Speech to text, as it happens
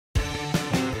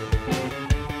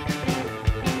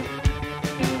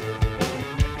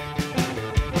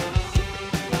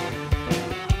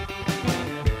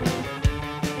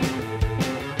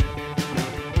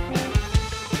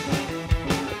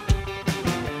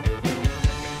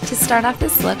To start off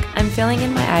this look, I'm filling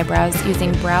in my eyebrows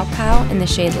using BrowPow in the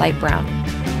shade Light Brown.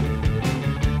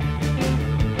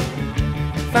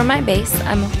 For my base,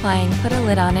 I'm applying Put a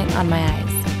Lid on It on my eyes.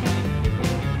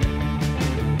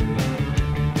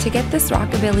 To get this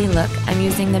rockabilly look, I'm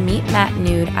using the Meet Matte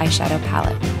Nude eyeshadow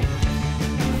palette.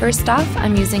 First off,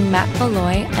 I'm using matte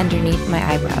Malloy underneath my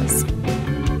eyebrows.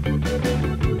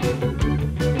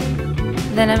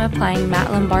 Then I'm applying matte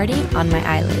Lombardi on my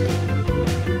eyelid.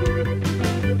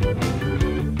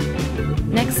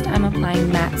 Next, I'm applying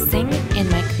matte Singh in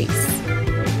my crease.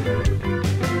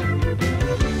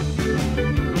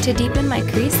 To deepen my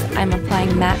crease, I'm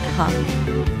applying matte Hum.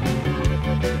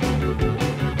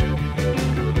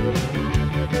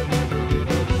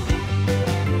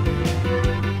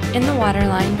 In the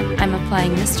waterline, I'm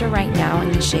applying Mr. Right Now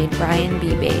in the shade Brian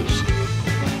B. Beige.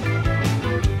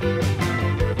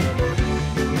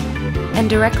 And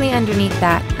directly underneath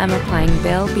that, I'm applying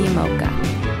Belle B. Mocha.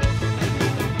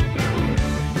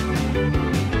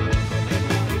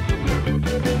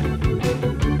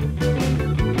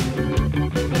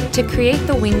 To create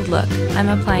the winged look, I'm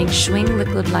applying Schwing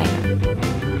liquid liner.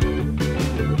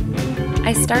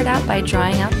 I start out by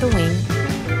drawing out the wing,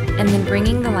 and then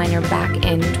bringing the liner back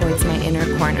in towards my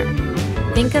inner corner.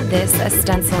 Think of this as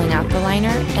stenciling out the liner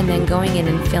and then going in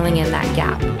and filling in that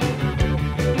gap.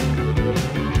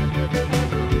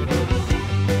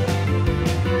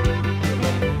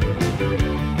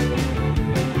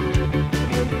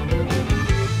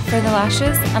 For the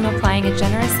lashes, I'm applying a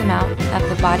generous amount of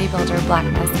the Bodybuilder Black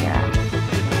Mascara.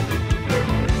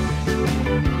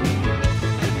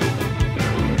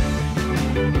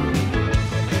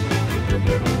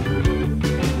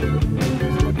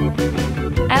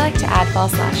 I like to add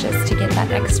false lashes to get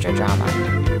that extra drama.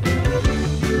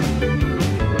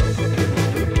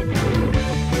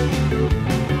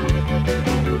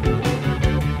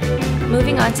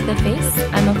 Moving on to the face,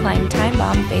 I'm applying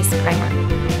TimeBalm Face Primer.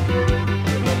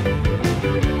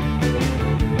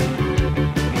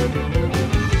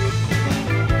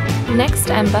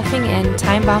 Next, I'm buffing in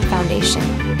TimeBalm Foundation.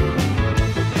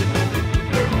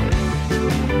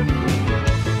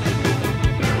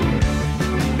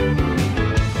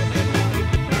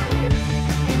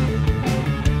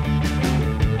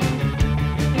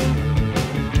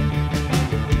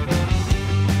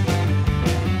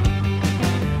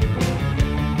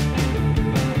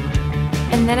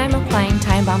 And then I'm applying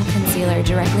TimeBalm Concealer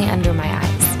directly under my eyes.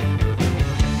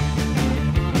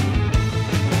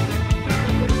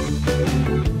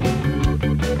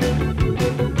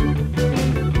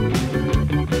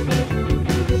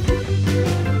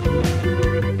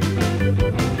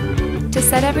 To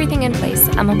set everything in place,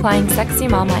 I'm applying Sexy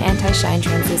Mama Anti-Shine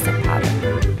Translucent Powder.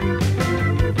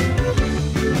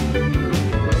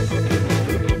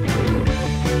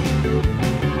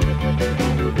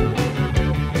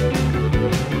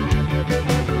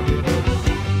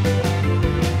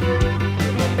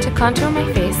 To contour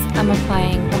my face, I'm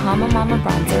applying Bahama Mama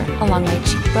bronzer along my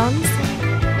cheekbones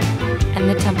and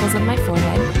the temples of my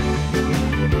forehead.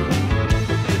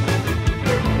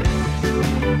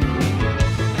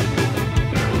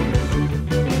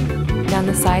 Down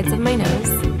the sides of my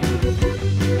nose,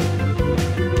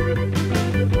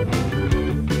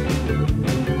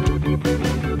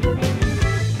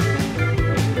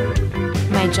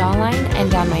 my jawline,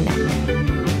 and down my neck.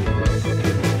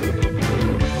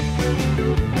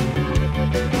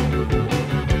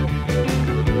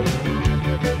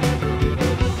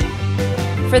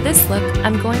 For this look,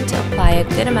 I'm going to apply a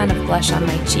good amount of blush on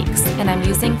my cheeks, and I'm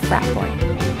using FratBoy.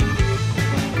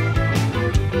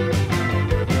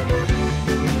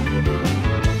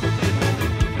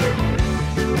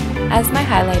 As my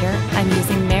highlighter, I'm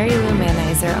using Mary Lou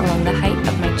Manizer along the height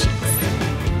of my cheeks.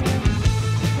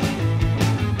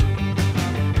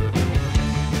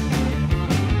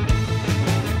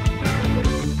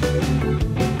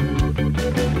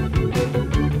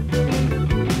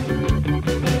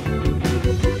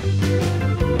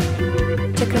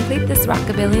 To complete this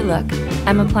rockabilly look,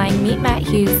 I'm applying Meet Matte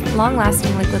Hughes Long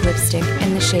Lasting Liquid Lipstick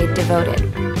in the shade Devoted.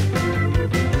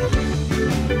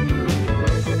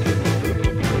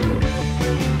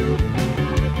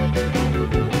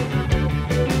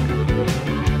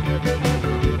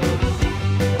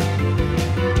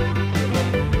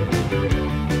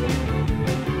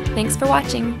 Thanks for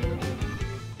watching!